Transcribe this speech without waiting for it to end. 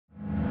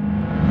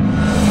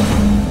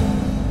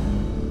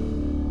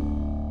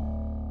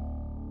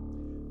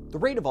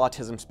rate of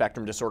autism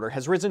spectrum disorder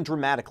has risen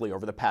dramatically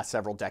over the past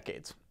several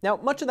decades. Now,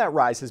 much of that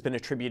rise has been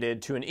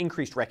attributed to an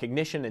increased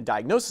recognition and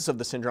diagnosis of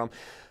the syndrome,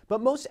 but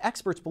most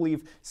experts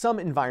believe some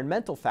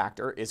environmental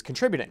factor is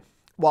contributing.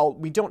 While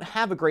we don't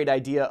have a great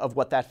idea of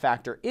what that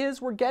factor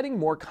is, we're getting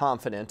more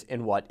confident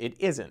in what it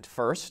isn't.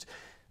 First,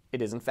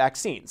 it isn't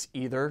vaccines,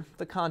 either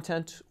the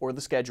content or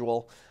the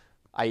schedule.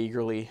 I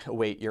eagerly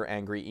await your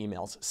angry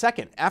emails.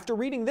 Second, after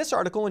reading this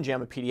article in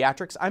JAMA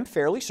Pediatrics, I'm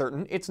fairly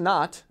certain it's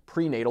not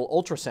prenatal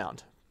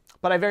ultrasound.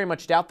 But I very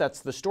much doubt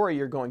that's the story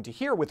you're going to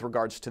hear with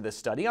regards to this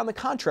study. On the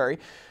contrary,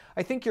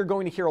 I think you're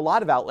going to hear a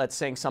lot of outlets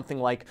saying something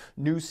like,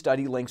 new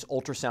study links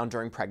ultrasound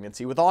during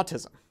pregnancy with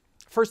autism.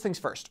 First things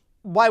first,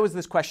 why was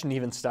this question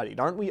even studied?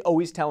 Aren't we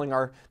always telling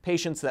our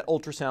patients that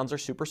ultrasounds are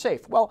super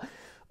safe? Well,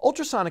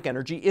 ultrasonic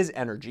energy is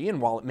energy,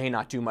 and while it may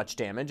not do much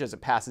damage as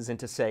it passes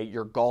into, say,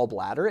 your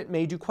gallbladder, it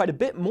may do quite a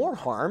bit more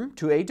harm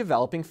to a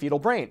developing fetal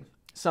brain.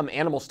 Some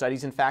animal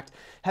studies, in fact,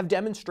 have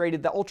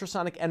demonstrated that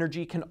ultrasonic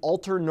energy can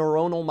alter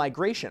neuronal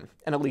migration,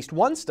 and at least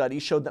one study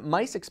showed that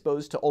mice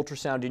exposed to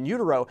ultrasound in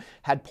utero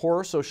had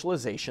poorer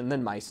socialization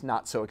than mice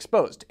not so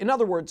exposed. In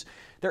other words,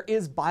 there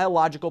is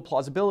biological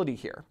plausibility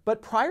here,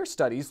 but prior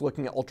studies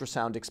looking at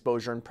ultrasound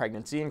exposure in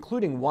pregnancy,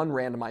 including one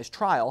randomized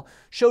trial,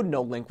 showed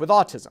no link with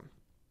autism.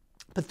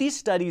 But these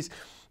studies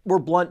were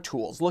blunt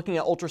tools, looking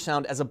at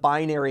ultrasound as a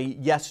binary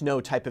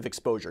yes-no type of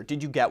exposure.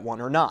 Did you get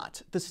one or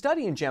not? The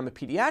study in JAMA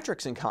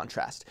Pediatrics, in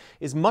contrast,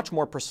 is much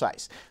more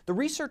precise. The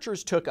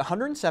researchers took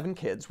 107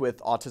 kids with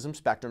autism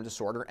spectrum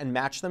disorder and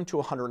matched them to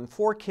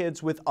 104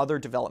 kids with other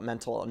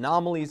developmental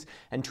anomalies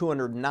and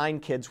 209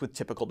 kids with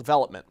typical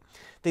development.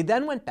 They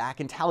then went back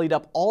and tallied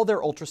up all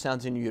their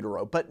ultrasounds in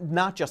utero, but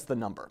not just the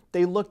number.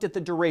 They looked at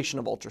the duration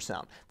of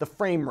ultrasound, the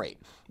frame rate,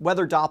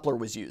 whether Doppler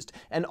was used,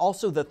 and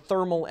also the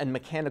thermal and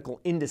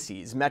mechanical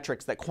indices,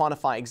 metrics that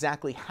quantify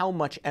exactly how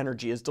much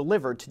energy is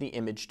delivered to the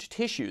imaged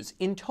tissues.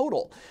 In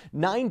total,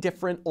 9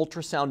 different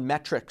ultrasound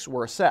metrics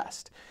were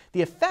assessed.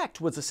 The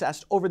effect was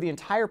assessed over the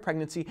entire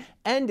pregnancy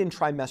and in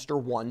trimester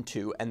 1,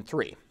 2, and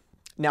 3.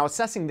 Now,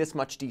 assessing this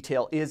much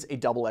detail is a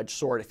double-edged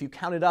sword. If you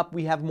count it up,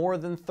 we have more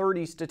than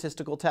 30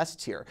 statistical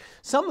tests here.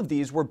 Some of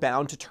these were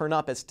bound to turn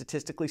up as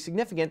statistically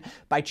significant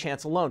by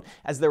chance alone,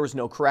 as there was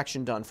no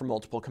correction done for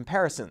multiple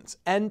comparisons.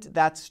 And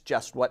that's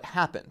just what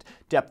happened.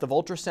 Depth of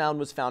ultrasound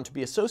was found to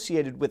be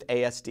associated with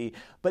ASD,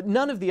 but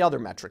none of the other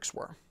metrics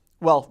were.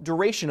 Well,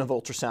 duration of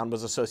ultrasound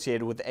was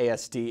associated with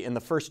ASD in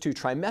the first 2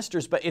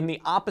 trimesters, but in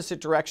the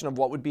opposite direction of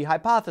what would be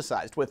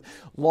hypothesized, with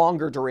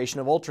longer duration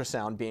of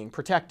ultrasound being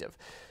protective.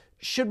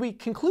 Should we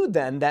conclude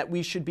then that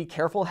we should be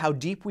careful how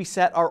deep we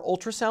set our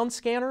ultrasound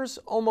scanners?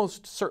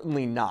 Almost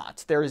certainly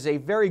not. There is a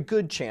very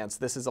good chance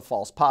this is a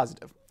false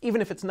positive. Even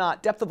if it's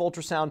not, depth of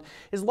ultrasound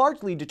is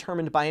largely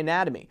determined by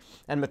anatomy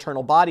and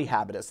maternal body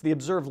habitus. The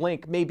observed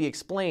link may be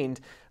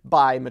explained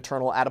by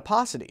maternal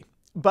adiposity.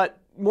 But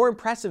more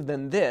impressive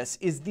than this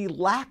is the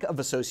lack of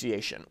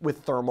association with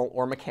thermal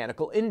or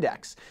mechanical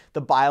index,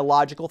 the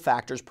biological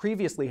factors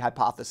previously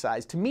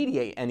hypothesized to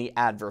mediate any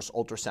adverse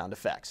ultrasound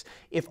effects.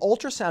 If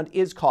ultrasound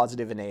is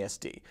causative in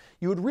ASD,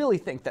 you would really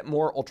think that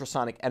more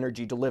ultrasonic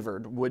energy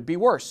delivered would be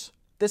worse.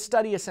 This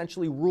study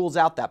essentially rules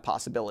out that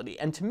possibility,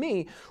 and to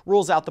me,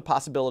 rules out the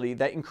possibility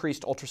that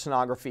increased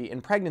ultrasonography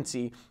in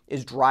pregnancy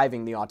is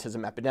driving the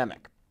autism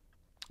epidemic.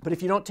 But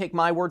if you don't take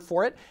my word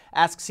for it,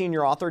 ask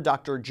senior author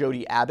Dr.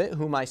 Jody Abbott,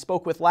 whom I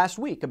spoke with last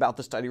week about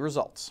the study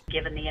results.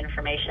 Given the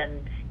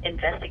information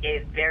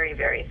investigated very,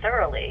 very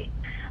thoroughly,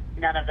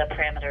 none of the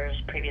parameters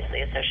previously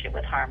associated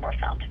with harm were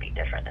found to be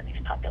different in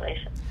these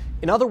populations.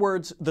 In other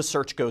words, the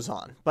search goes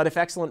on. But if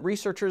excellent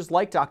researchers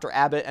like Dr.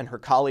 Abbott and her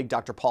colleague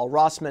Dr. Paul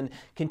Rossman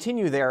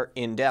continue their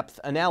in-depth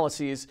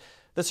analyses,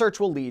 the search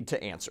will lead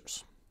to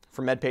answers.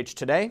 For MedPage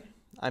Today,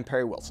 I'm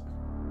Perry Wilson.